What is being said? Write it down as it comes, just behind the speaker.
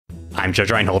I'm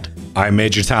Judge Reinhold. I'm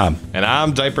Major Tom. And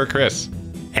I'm Diaper Chris.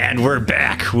 And we're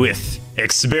back with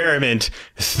Experiment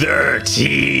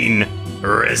 13,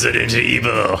 Resident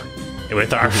Evil,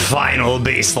 with our final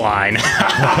baseline.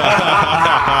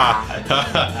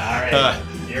 Alright,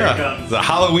 here it comes. The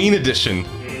Halloween edition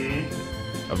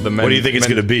of the Men. What do you think it's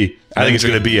going to be? I think it's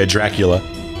going to be a Dracula.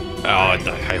 Oh,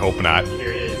 I hope not.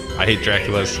 Here it is. I hate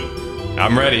Draculas.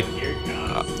 I'm ready. Here it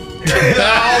comes.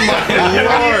 Oh my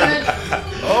lord!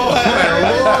 Oh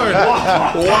my lord!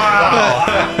 Wow!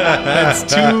 That's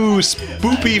too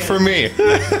spoopy for me.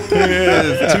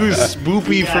 It's too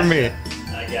spoopy for me.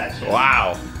 I got you.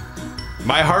 Wow.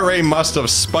 My heart rate must have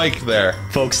spiked there.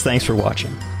 Folks, thanks for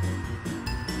watching.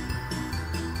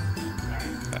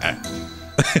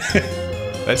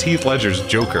 That's Heath Ledger's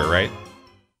Joker, right?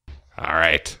 All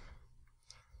right.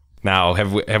 Now,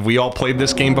 have we all played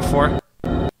this game before?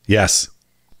 Yes.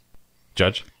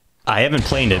 Judge? I haven't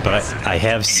played it, but I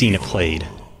have seen it played.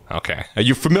 Okay. Are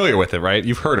you familiar with it, right?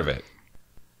 You've heard of it.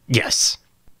 Yes.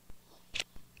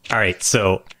 All right,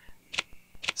 so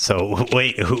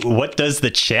wait, what does the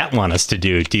chat want us to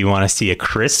do? Do you want to see a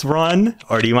Chris run,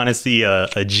 or do you want to see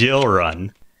a Jill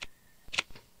run?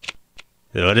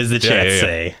 What does the chat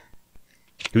say?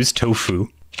 Who's Tofu?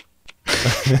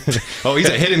 Oh, he's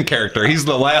a hidden character. He's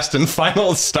the last and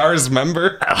final STARS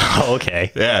member. Oh,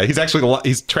 okay. Yeah,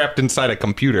 he's trapped inside a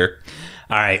computer.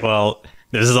 All right, well,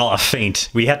 this is all a feint.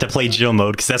 We have to play Jill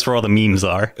mode because that's where all the memes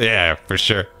are. Yeah, for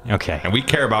sure. Okay. And we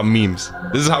care about memes.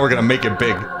 This is how we're going to make it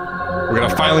big. We're going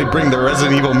to finally bring the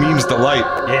Resident Evil memes to light.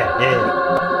 Yeah.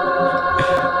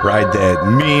 Ride that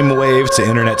meme wave to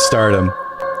internet stardom.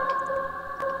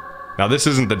 Now, this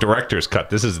isn't the director's cut.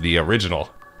 This is the original,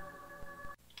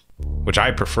 which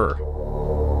I prefer.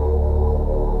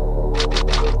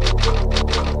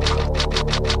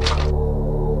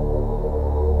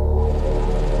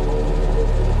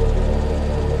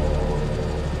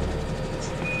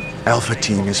 Alpha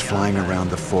Team is flying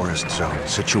around the forest zone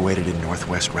situated in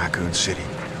northwest Raccoon City,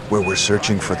 where we're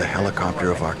searching for the helicopter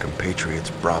of our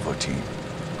compatriots Bravo Team,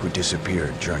 who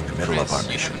disappeared during the middle of our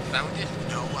mission. You haven't found it?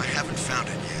 No, I haven't found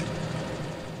it yet.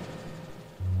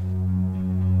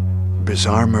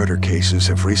 Bizarre murder cases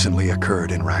have recently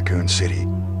occurred in Raccoon City.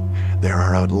 There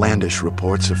are outlandish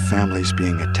reports of families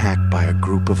being attacked by a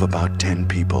group of about 10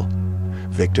 people.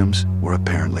 Victims were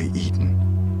apparently eaten.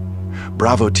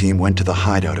 Bravo Team went to the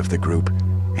hideout of the group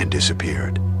and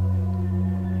disappeared.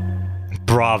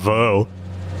 Bravo.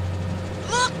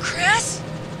 Look, Chris!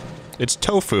 It's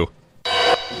Tofu.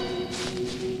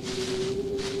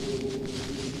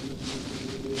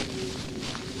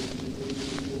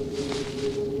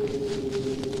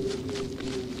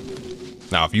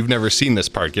 Now, if you've never seen this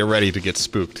part, get ready to get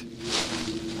spooked.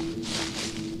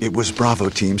 It was Bravo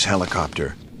Team's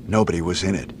helicopter. Nobody was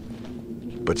in it.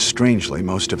 But strangely,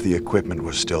 most of the equipment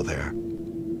was still there.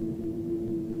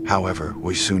 However,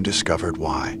 we soon discovered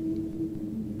why.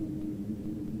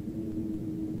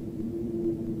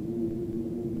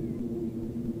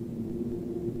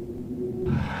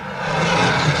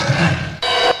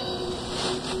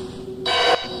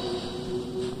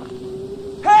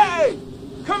 Hey!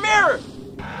 Come here!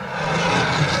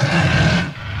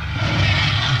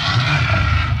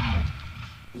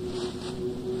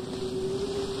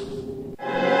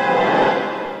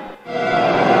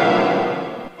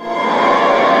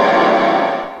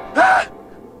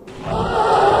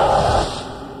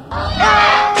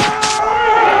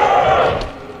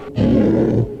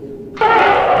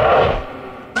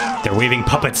 They're waving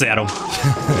puppets at him.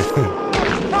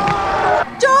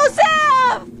 Joseph!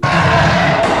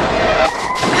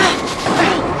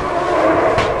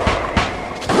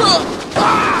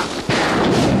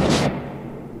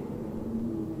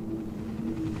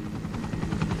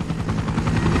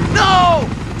 No!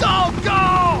 Don't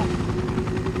go!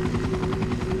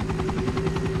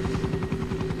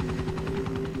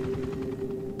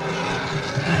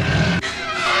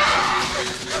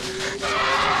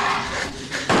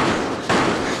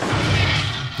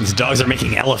 These dogs are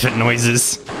making elephant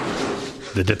noises.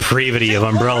 The depravity of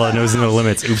Umbrella knows no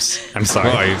limits. Oops. I'm sorry.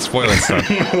 Oh, you're spoiling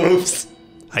stuff. Oops.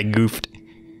 I goofed.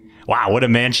 Wow, what a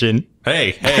mansion.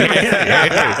 Hey.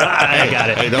 I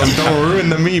got it. Hey, don't ruin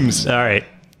the memes. All right.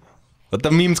 Let the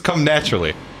memes come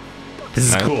naturally.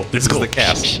 This is cool. This is cool. The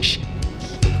cast. Shh.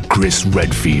 Chris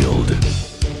Redfield,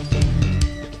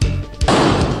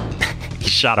 He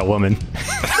shot a woman.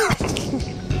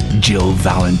 Jill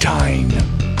Valentine,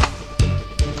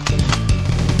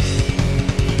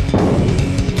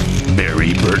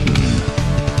 Barry Burton,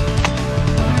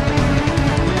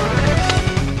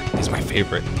 He's my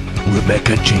favorite.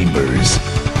 Rebecca Chambers,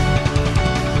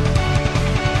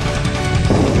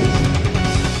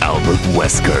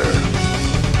 Wesker.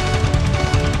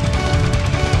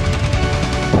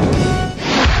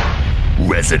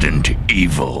 Resident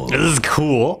Evil. This is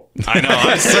cool. I know.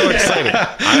 I'm so excited.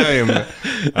 I am.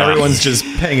 Everyone's just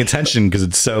paying attention because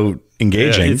it's so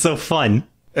engaging. It's so fun.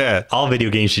 Yeah. All video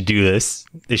games should do this.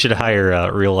 They should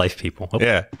hire real life people. Oh.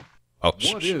 Yeah. Oh,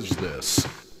 What is this?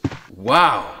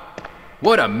 Wow.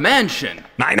 What a mansion.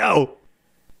 I know.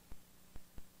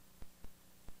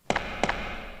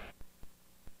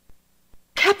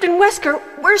 Captain Wesker,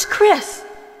 where's Chris?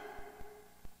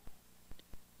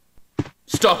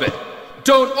 Stop it.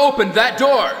 Don't open that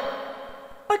door.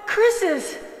 But Chris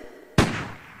is...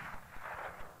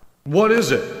 What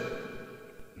is it?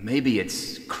 Maybe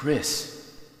it's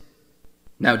Chris.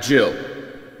 Now, Jill,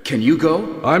 can you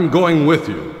go? I'm going with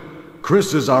you.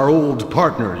 Chris is our old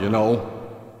partner, you know.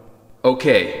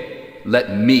 Okay,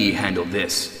 let me handle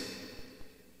this.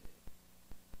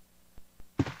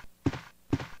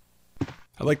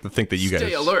 I like to think that you Stay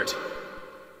guys alert.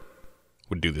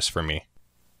 would do this for me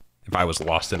if I was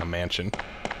lost in a mansion.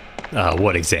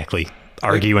 What exactly?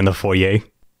 Argue in the foyer?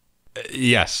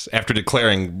 Yes, after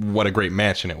declaring what a great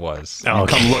mansion it was. Oh, You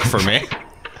okay. come look for me.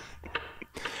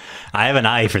 I have an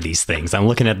eye for these things. I'm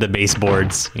looking at the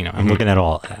baseboards. You know, I'm looking at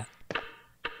all of that.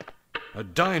 A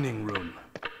dining room.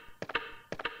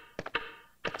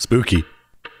 Spooky.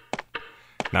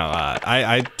 Now,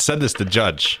 I said this to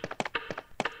Judge.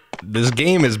 This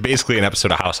game is basically an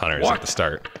episode of House Hunters What? at the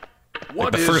start.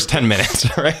 What The is first 10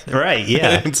 minutes, right? Right,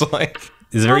 yeah. It's like,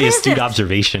 It's a very What is astute it?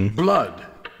 observation. blood?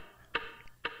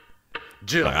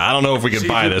 Jill, I don't know if we can see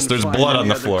buy you this. can There's find blood any on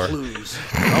the other floor. clues.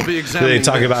 I'll be examining They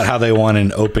talk this. about how they want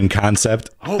an open concept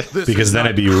Hope this because is then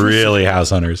not it'd be Chris's really House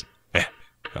Hunters. Yeah,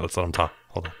 let's let him talk.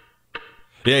 Hold on.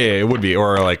 Yeah, it would be.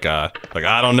 Or like I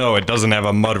don't know, it doesn't have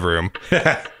a mudroom.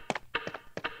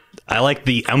 I like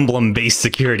the emblem-based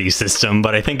security system,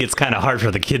 but I think it's kind of hard for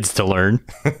the kids to learn.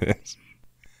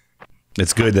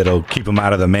 It's good that it'll keep them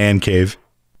out of the man cave.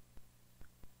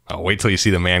 Oh, wait till you see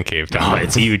the man cave. Oh, Down.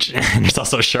 it's huge. There's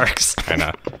also sharks. I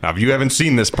know. Now, if you haven't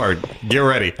seen this part, get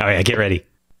ready. Oh yeah, get ready.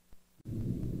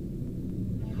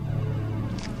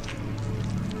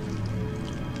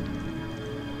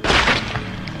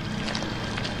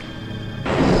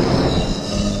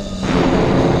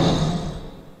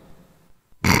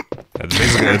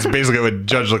 That's basically what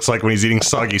Judge looks like when he's eating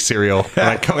soggy cereal when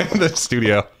I come into the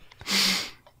studio.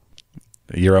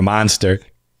 You're a monster.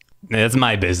 That's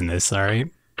my business, all right?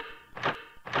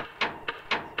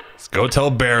 Let's go tell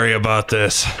Barry about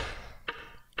this.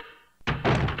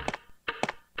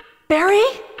 Barry?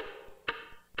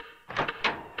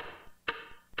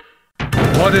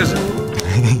 What is it?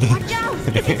 Watch out!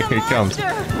 This is a Here he comes.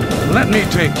 monster! Let me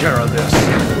take care of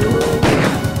this.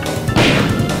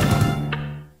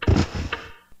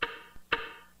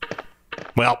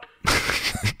 Well,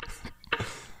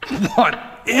 What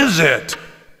is it?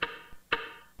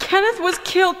 Kenneth was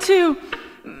killed too.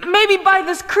 Maybe by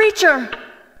this creature.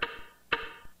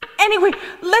 Anyway,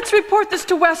 let's report this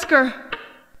to Wesker.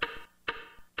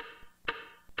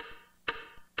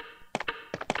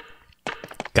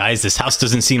 guys, this house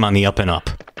doesn't seem on the up and up.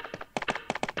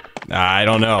 I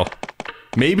don't know.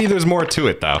 Maybe there's more to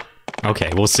it, though.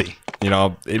 Okay, we'll see. You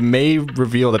know, it may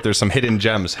reveal that there's some hidden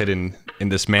gems hidden in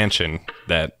this mansion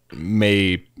that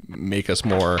may make us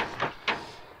more...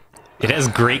 It has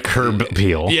great curb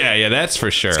appeal. Yeah, that's for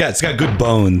sure. It's got good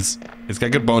bones. It's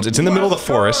got good bones. It's in the middle of the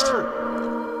forest.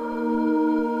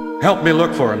 Help me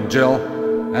look for him, Jill.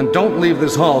 And don't leave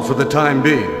this hall for the time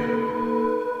being.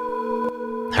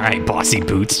 All right, Bossy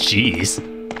Boots, jeez.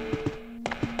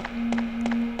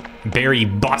 Barry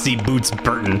Bossy Boots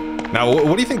Burton. Now,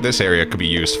 what do you think this area could be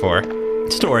used for?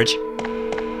 Storage.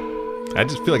 I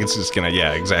just feel like it's just gonna,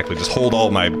 yeah, exactly, just hold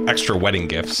all my extra wedding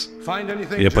gifts. Find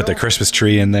anything, You put the Jill? Christmas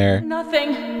tree in there.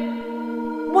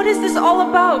 Nothing. What is this all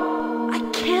about? I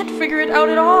can't figure it out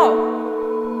at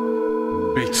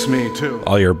all. Beats me, too.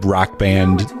 All your rock Now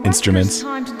band it's Wesker's instruments.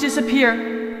 time to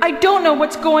disappear. I don't know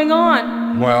what's going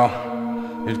on. Well,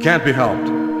 it can't be helped.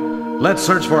 Let's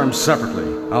search for him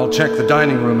separately. I'll check the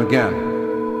dining room again.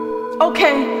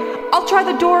 Okay, I'll try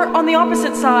the door on the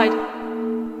opposite side.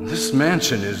 This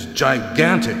mansion is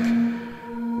gigantic.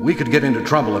 We could get into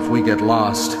trouble if we get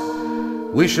lost.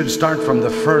 We should start from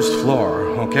the first floor,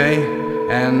 okay?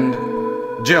 And...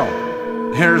 Jill,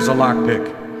 here's a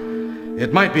lockpick.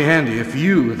 It might be handy if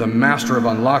you, the master of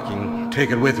unlocking, take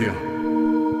it with you.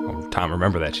 Oh, Tom,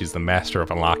 remember that. She's the master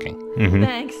of unlocking.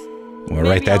 Thanks. We'll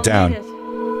write that down.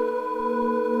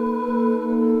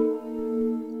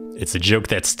 It's a joke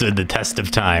that stood the test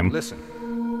of time.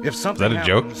 Listen, if something that a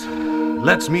joke? happens,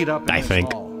 let's meet up in I this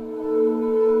think. hall.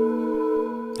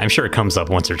 I'm sure it comes up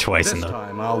once or twice This in the...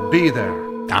 time I'll be there.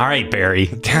 All right, Barry.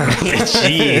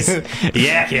 Jeez.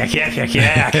 Yeah.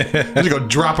 Just go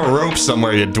drop a rope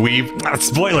somewhere, you dweeb.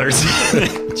 Spoilers.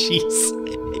 Jeez.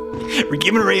 We're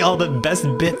giving away all the best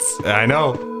bits. I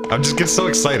know. I'm just getting so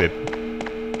excited.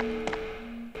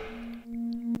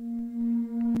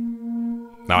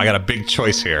 Now I got a big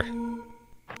choice here.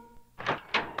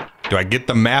 Do I get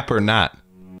the map or not?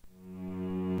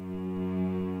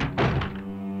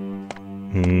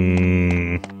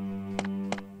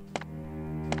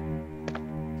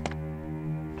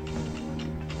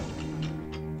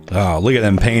 Oh, look at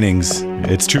them paintings.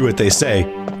 It's true what they say.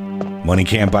 Money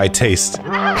can't buy taste.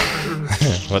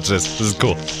 What's this? This is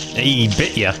cool. He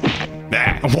bit ya.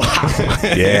 Wow.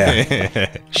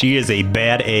 Yeah. She is a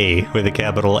bad A with a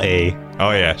capital A.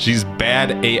 Oh yeah, she's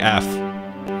bad AF.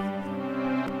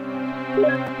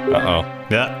 Uh-oh.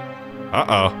 Yeah.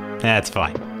 Uh-oh. That's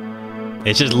fine.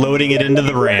 It's just loading it into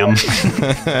the RAM.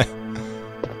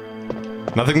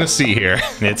 Nothing to see here.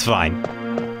 It's fine.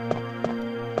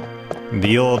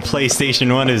 The old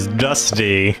PlayStation 1 is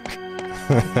dusty.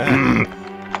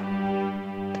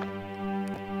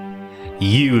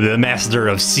 You, the master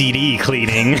of CD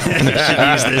cleaning, should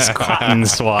use this cotton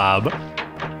swab.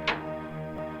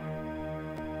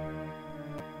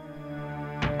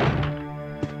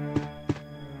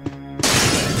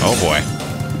 Oh boy.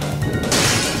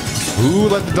 Who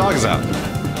let the dogs out?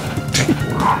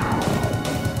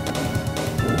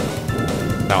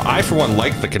 Now, I for one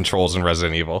like the controls in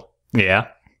Resident Evil. Yeah.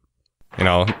 You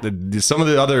know, some of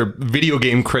the other video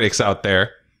game critics out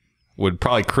there would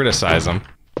probably criticize them.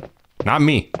 Not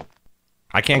me.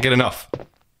 I can't get enough.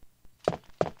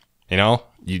 You know,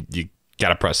 you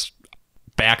gotta press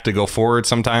back to go forward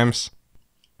sometimes.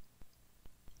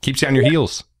 Keeps you on your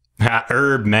heels.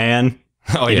 Herb, man.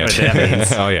 Oh You yeah. know what that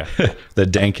means. Oh yeah. The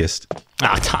dankest.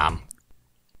 Ah, Tom.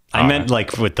 I meant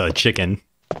like with the chicken.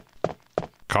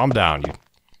 Calm down, you.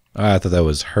 I thought that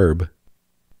was Herb.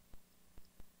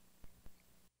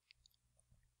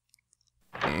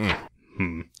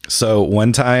 So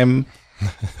one time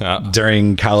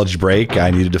during college break, I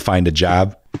needed to find a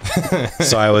job.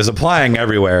 So I was applying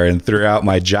everywhere, and throughout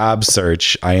my job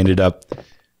search, I ended up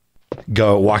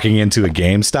walking into a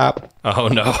GameStop. Oh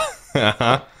no.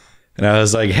 And I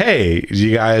was like, hey, do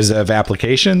you guys have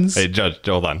applications? Hey, Judge,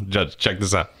 hold on. Judge, check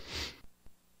this out.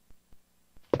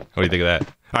 What do you think of that?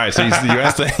 All right, so you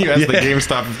asked the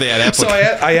GameStop if they had applications. So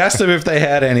I asked them if they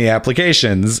had any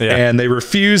applications, Yeah. and they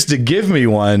refused to give me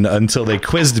one until they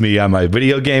quizzed me on my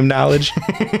video game knowledge.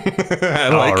 I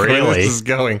like where really? this is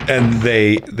going. And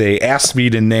they asked me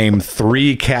to name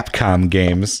 3 Capcom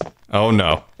games. Oh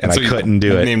no. And I couldn't do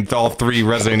you it. Named all 3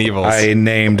 Resident Evils. I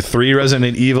named 3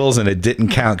 Resident Evils, and it didn't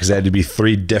count because it had to be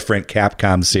 3 different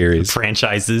Capcom series.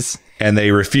 Franchises. And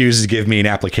they refused to give me an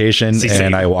application,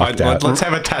 and I walked out. Let's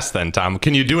have a test then, Tom.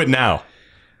 Can you do it now?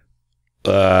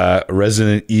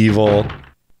 Resident Evil,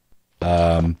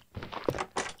 Mega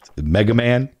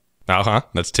Man,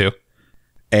 That's 2.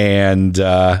 and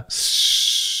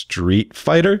Street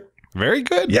Fighter. Very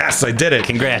good. Yes, I did it.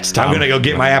 Congrats, Tom. I'm gonna go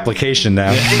get my application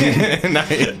now.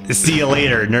 Nice. See you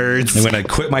later, nerds. I'm gonna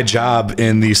quit my job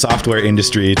in the software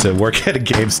industry to work at a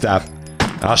GameStop.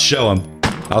 I'll show them.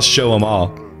 I'll show them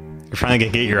all. You're finally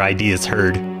gonna get your ideas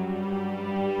heard.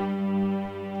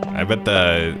 I bet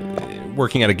the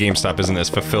working at a GameStop isn't as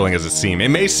fulfilling as it seems. It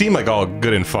may seem like all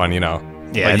good and fun, you know.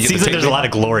 Yeah, Like, it you get seems to like there's a lot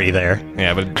of glory there.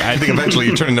 Yeah, but I think eventually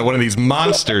you turn into one of these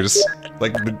monsters,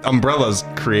 like the Umbrella's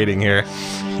creating here.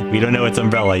 We don't know it's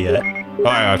Umbrella yet. Oh,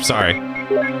 I'm sorry.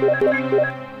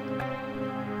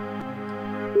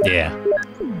 Yeah.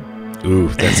 Ooh,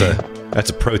 that's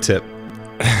a pro tip.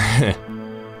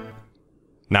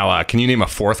 Now, can you name a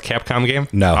 4th Capcom game?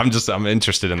 No. I'm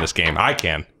interested in this game. I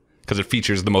can, because it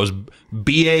features the most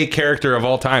BA character of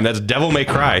all time. That's Devil May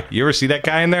Cry. You ever see that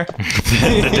guy in there?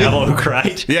 The devil who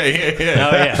cried? Yeah.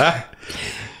 Oh, yeah.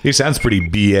 He sounds pretty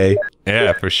BA.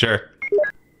 Yeah, for sure.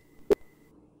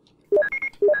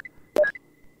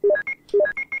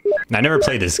 I never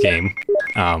played this game.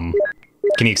 Can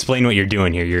you explain what you're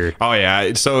doing here? Oh,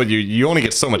 yeah. So you only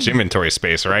get so much inventory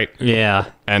space, right?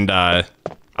 Yeah. And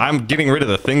I'm getting rid of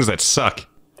the things that suck.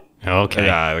 Okay.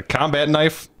 The combat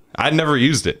knife, I'd never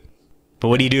used it. But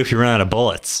what do you do if you run out of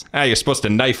bullets? You're supposed to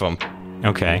knife them.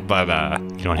 Okay. But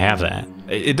You don't have that.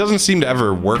 it doesn't seem to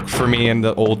ever work for me in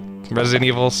the old Resident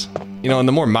Evils. You know, in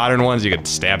the more modern ones, you could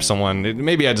stab someone.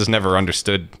 Maybe I just never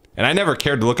understood. And I never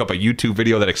cared to look up a YouTube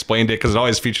video that explained it, because it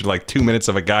always featured like 2 minutes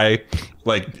of a guy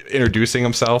like introducing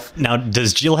himself. Now,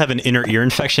 does Jill have an inner ear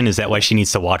infection? Is that why she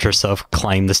needs to watch herself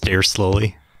climb the stairs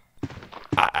slowly?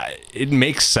 It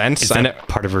makes sense. Is that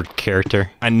part of her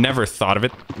character? I never thought of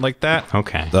it like that.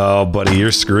 Okay. Oh, buddy,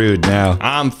 you're screwed now.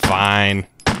 I'm fine.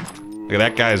 Look at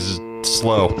that guy's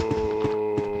slow.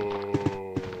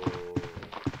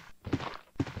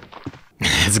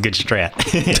 It's a good strat.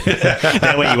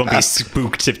 That way you won't be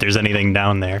spooked if there's anything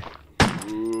down there.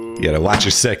 You gotta watch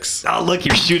your six. Oh, look,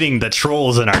 you're shooting the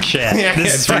trolls in our chat.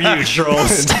 This is for you,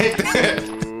 trolls. Take that.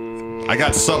 I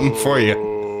got something for you.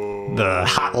 The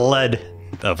hot lead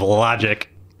of logic.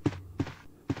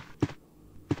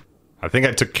 I think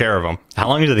I took care of them. How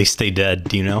long do they stay dead,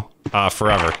 do you know?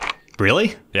 Forever.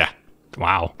 Really? Yeah.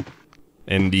 Wow.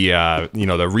 In the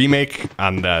the remake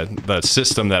on the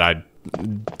system that I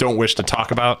don't wish to talk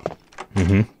about.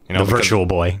 The Virtual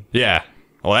Boy. Yeah.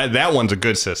 Well, that one's a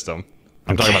good system.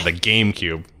 I'm talking about the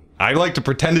GameCube. I like to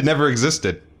pretend it never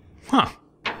existed. Huh.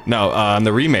 No, on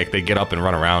the remake, they get up and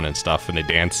run around and stuff, and they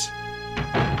dance.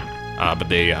 But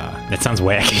they That sounds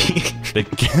wacky. they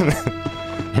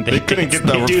they couldn't get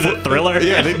They do the Thriller?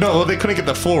 Yeah, they couldn't get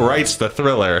the full rights to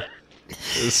Thriller,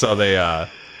 so they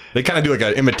kind of do like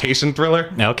an imitation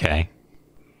Thriller, Okay.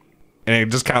 and it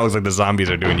just kind of looks like the zombies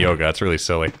are doing yoga. It's really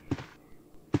silly.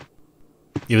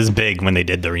 It was big when they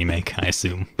did the remake, I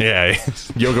assume. Yeah,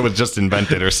 yoga was just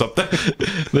invented or something.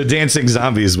 The Dancing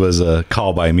Zombies was a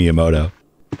call by Miyamoto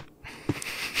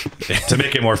to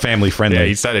make it more family friendly. Yeah,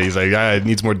 he said it. He's like, it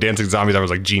needs more dancing zombies. I was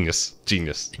like, genius.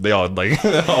 They all like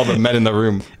all the men in the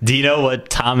room. Do you know what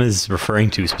Tom is referring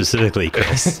to specifically,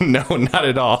 Chris? No, not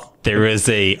at all. There was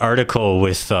a article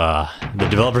with the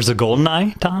developers of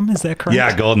GoldenEye, Tom, is that correct?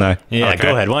 Yeah, GoldenEye. Yeah, Okay.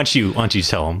 go ahead. Why don't you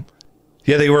tell them?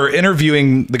 Yeah, they were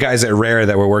interviewing the guys at Rare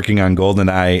that were working on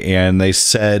GoldenEye, and they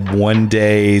said one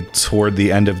day toward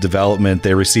the end of development,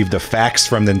 they received a fax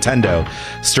from Nintendo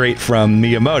straight from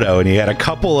Miyamoto, and he had a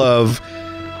couple of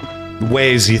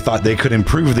ways he thought they could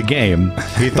improve the game.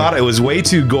 He thought it was way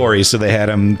too gory, so they had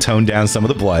him tone down some of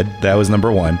the blood. That was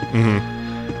number one.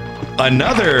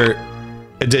 Another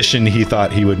addition he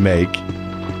thought he would make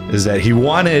is that he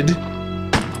wanted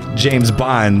James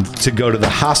Bond to go to the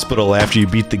hospital after you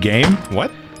beat the game.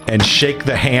 What? And shake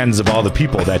the hands of all the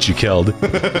people that you killed.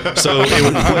 So it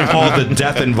would put all the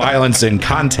death and violence in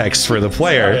context for the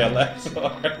player.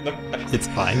 It's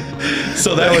fine.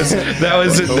 So that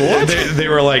was they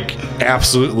were like,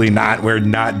 absolutely not, we're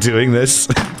not doing this.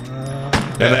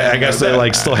 And I guess they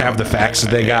like still have the facts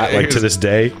that they got like to this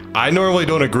day. I normally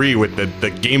don't agree with the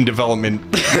game development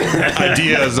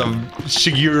ideas of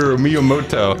Shigeru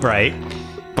Miyamoto. Right.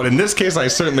 But in this case, I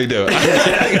certainly do. I'm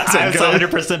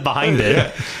 100% behind it.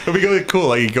 Yeah. It'd be really cool.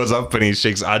 Like he goes up and he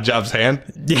shakes Oddjob's hand.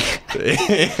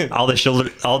 Yeah. all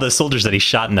the soldiers that he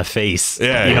shot in the face.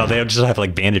 Yeah, You know, yeah. they would just have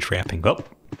like bandage wrapping. Oh.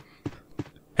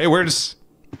 Hey, where's...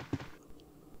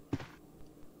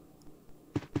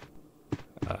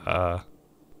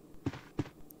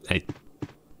 Hey.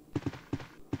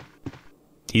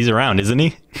 He's around, isn't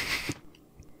he?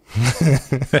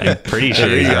 I'm pretty sure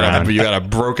he's around. You got a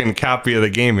broken copy of the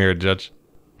game here, Judge.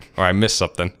 Or I missed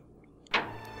something.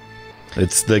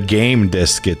 It's the game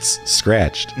disc gets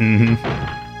scratched.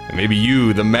 Maybe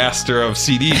you, the master of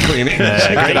CD cleaning.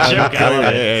 Great joke. I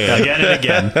love it. Yeah. Again and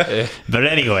again. But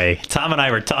anyway, Tom and I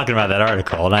were talking about that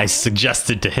article, and I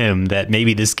suggested to him that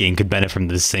maybe this game could benefit from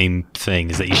the same thing,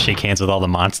 is that you shake hands with all the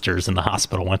monsters in the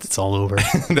hospital once it's all over.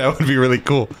 That would be really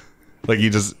cool. Like you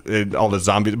just all the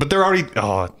zombies, but they're already.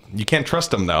 Oh, you can't trust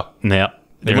them though. Yep.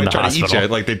 They They're in might the try to eat hospital. you.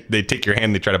 Like they take your hand,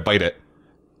 and they try to bite it.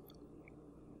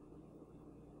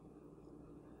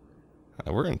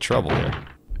 We're in trouble here.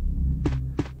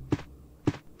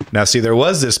 Now, see, there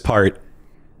was this part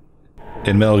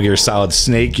in Metal Gear Solid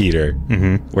Snake Eater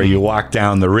where you walk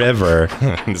down the river,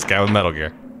 This guy with Metal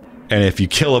Gear. and if you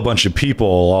kill a bunch of people,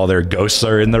 all their ghosts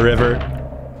are in the river.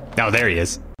 Oh, there he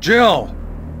is. Jill!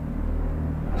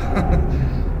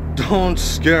 Don't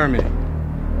scare me.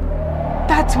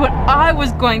 That's what I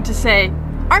was going to say.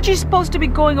 Aren't you supposed to be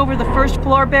going over the first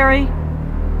floor, Barry?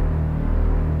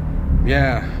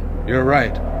 Yeah, you're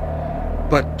right.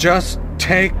 But just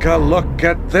take a look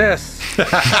at this.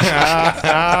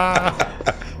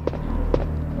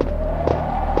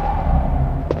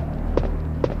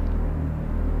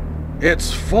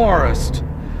 It's Forrest.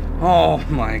 Oh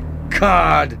my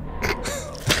God.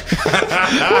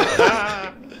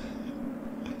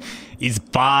 He's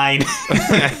fine.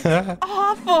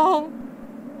 Awful.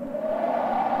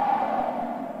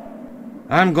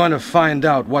 I'm going to find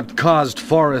out what caused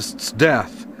Forrest's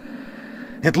death.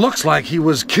 It looks like he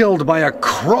was killed by a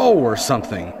crow or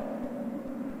something.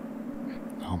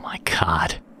 Oh my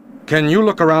God. Can you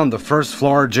look around the first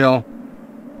floor, Jill?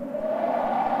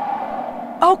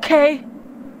 Okay.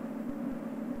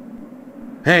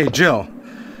 Hey, Jill,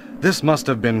 This must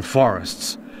have been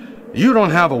forests. You don't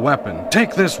have a weapon.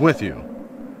 Take this with you.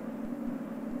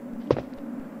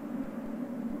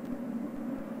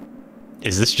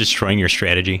 Is this destroying your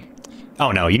strategy?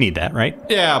 Oh no, you need that, right?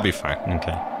 Yeah, I'll be fine.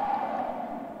 Okay.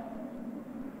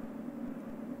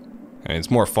 I mean, it's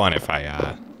more fun if we're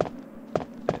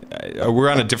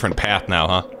on a different path now,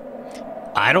 huh?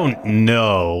 I don't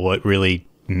know what really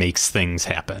makes things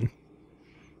happen.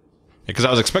 Because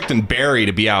I was expecting Barry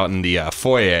to be out in the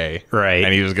foyer. Right.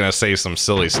 And he was going to say some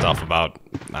silly stuff about,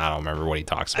 I don't remember what he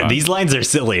talks about. These lines are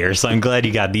sillier, so I'm glad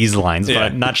you got these lines, Yeah.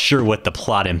 but not sure what the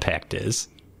plot impact is.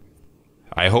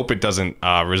 I hope it doesn't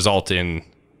result in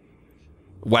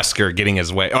Wesker getting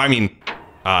his way. Oh, I mean,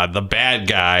 the bad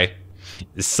guy.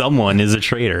 Someone is a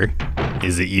traitor.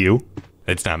 Is it you?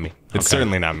 It's not me. It's Okay.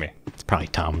 certainly not me. It's probably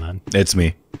Tom then. It's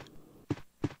me.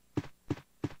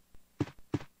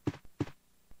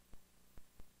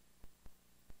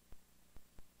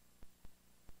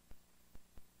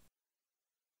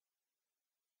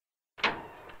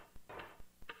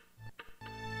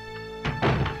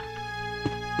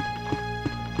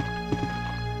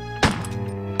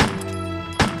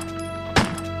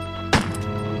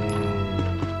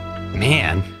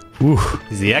 Man, Whew.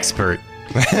 he's the expert.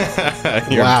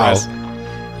 You're Wow. impressed.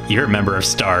 You're a member of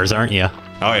STARS, aren't you?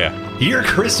 Oh, yeah. You're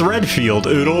Chris Redfield.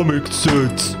 It all makes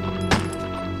sense.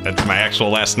 That's my actual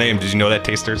last name. Did you know that,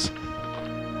 Tasters?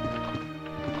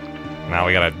 Now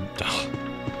we gotta...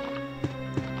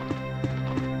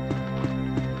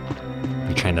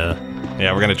 You're trying to...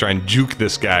 Yeah, we're gonna try and juke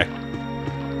this guy.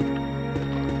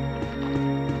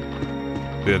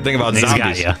 The thing about He's got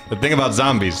zombies. ya. The thing about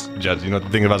zombies, Judge. You know what the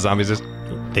thing about zombies is?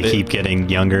 They keep getting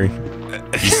younger.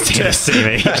 You stay the same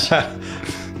age.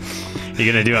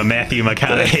 You're gonna do a Matthew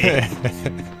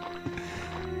McConaughey.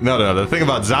 No. The thing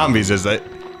about zombies is that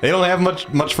they don't have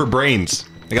much for brains.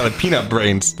 They got like peanut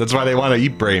brains. That's why they want to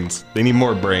eat brains. They need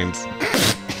more brains.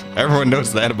 Everyone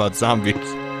knows that about zombies.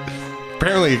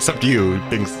 Apparently, except you, who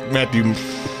thinks Matthew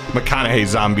McConaughey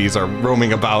zombies are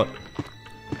roaming about.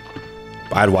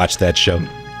 I'd watch that show.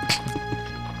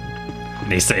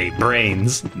 They say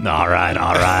brains. All right.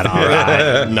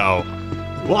 No.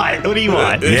 What? What do you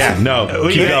want? Yeah, no. What do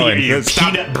Keep you going. You're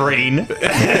Stop. peanut brain.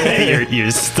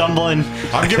 you're stumbling.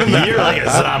 I'm giving the- You're like a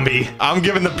zombie. I'm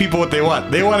giving the people what they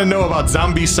want. They want to know about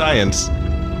zombie science.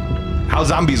 How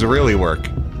zombies really work.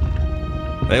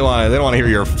 They want to hear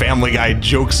your Family Guy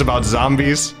jokes about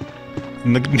zombies.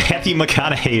 Matthew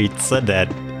McConaughey said that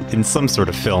in some sort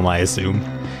of film, I assume.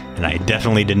 And I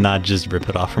definitely did not just rip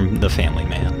it off from The Family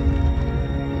Man.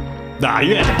 Nah,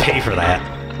 you have to pay for that.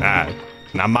 Ah,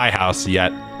 not my house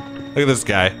yet. Look at this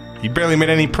guy. He barely made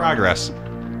any progress.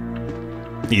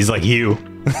 He's like you.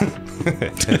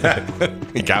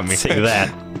 He got me. Take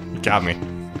that. He got me.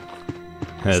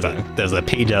 There's a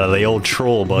page out of the old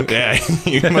troll book. Yeah,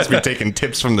 you must be taking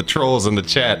tips from the trolls in the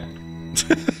chat.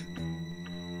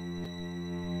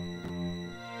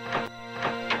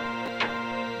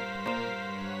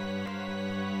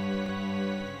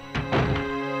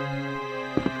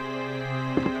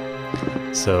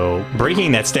 So,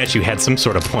 breaking that statue had some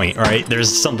sort of point, right?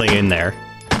 There's something in there.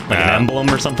 Like an emblem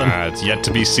or something? It's yet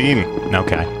to be seen.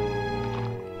 Okay.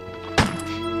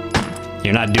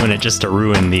 You're not doing it just to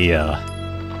ruin the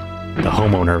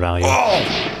homeowner value.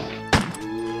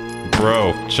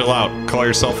 Bro, chill out. Call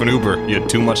yourself an Uber. You had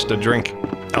too much to drink.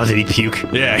 Oh, did he puke?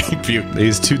 Yeah, he puked.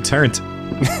 He's too turned.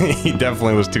 He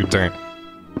definitely was too turned.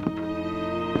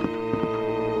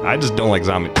 I just don't like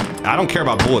zombies. I don't care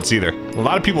about bullets either. A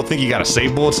lot of people think you gotta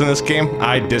save bullets in this game.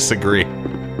 I disagree.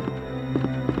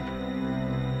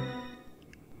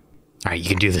 Alright, you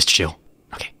can do this, chill.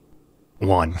 Okay.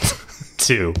 1,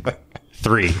 2,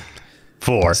 3,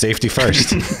 4. Safety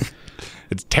first.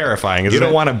 It's terrifying, isn't You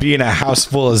don't it? want to be in a house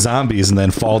full of zombies and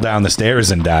then fall down the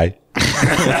stairs and die.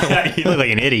 You look like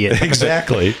an idiot.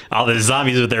 Exactly. All the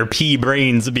zombies with their pea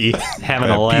brains be having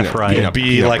a laugh peanut- riot. peanut-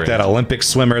 Be like that Olympic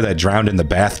swimmer that drowned in the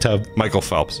bathtub. Michael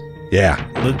Phelps. Yeah,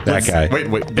 that let's- guy.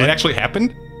 Wait, that actually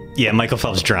happened? Yeah, Michael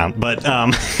Phelps drowned. But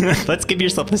let's give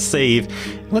yourself a save.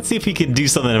 Let's see if we can do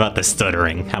something about the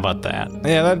stuttering. How about that?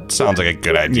 Yeah, that sounds like a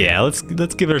good idea. Yeah, let's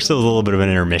give ourselves a little bit of an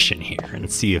intermission here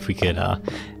and see if we could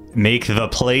make the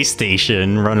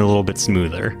PlayStation run a little bit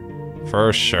smoother.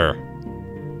 For sure.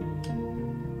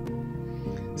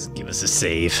 Let's give us a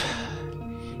save.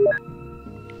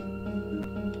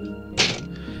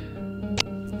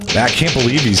 I can't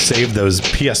believe you saved those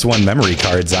PS1 memory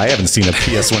cards. I haven't seen a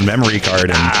PS1 memory card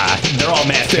in They're all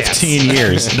Mad Cats. 15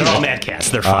 years. They're all Mad Cats.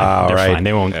 They're fine. They're right. fine.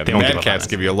 They won't. Yeah, they the won't give Mad up Cats on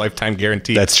us. give you a lifetime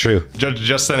guarantee. That's true. Judge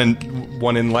just sent in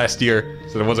one in last year,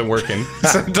 so it wasn't working.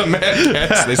 Sent to Mad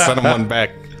Cats, they sent him one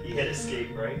back. You hit escape,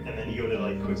 right? And then you go to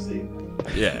like quick save.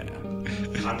 Yeah.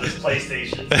 On this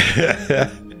PlayStation.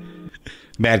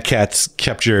 Mad Catz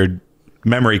kept your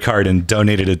memory card and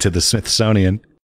donated it to the Smithsonian.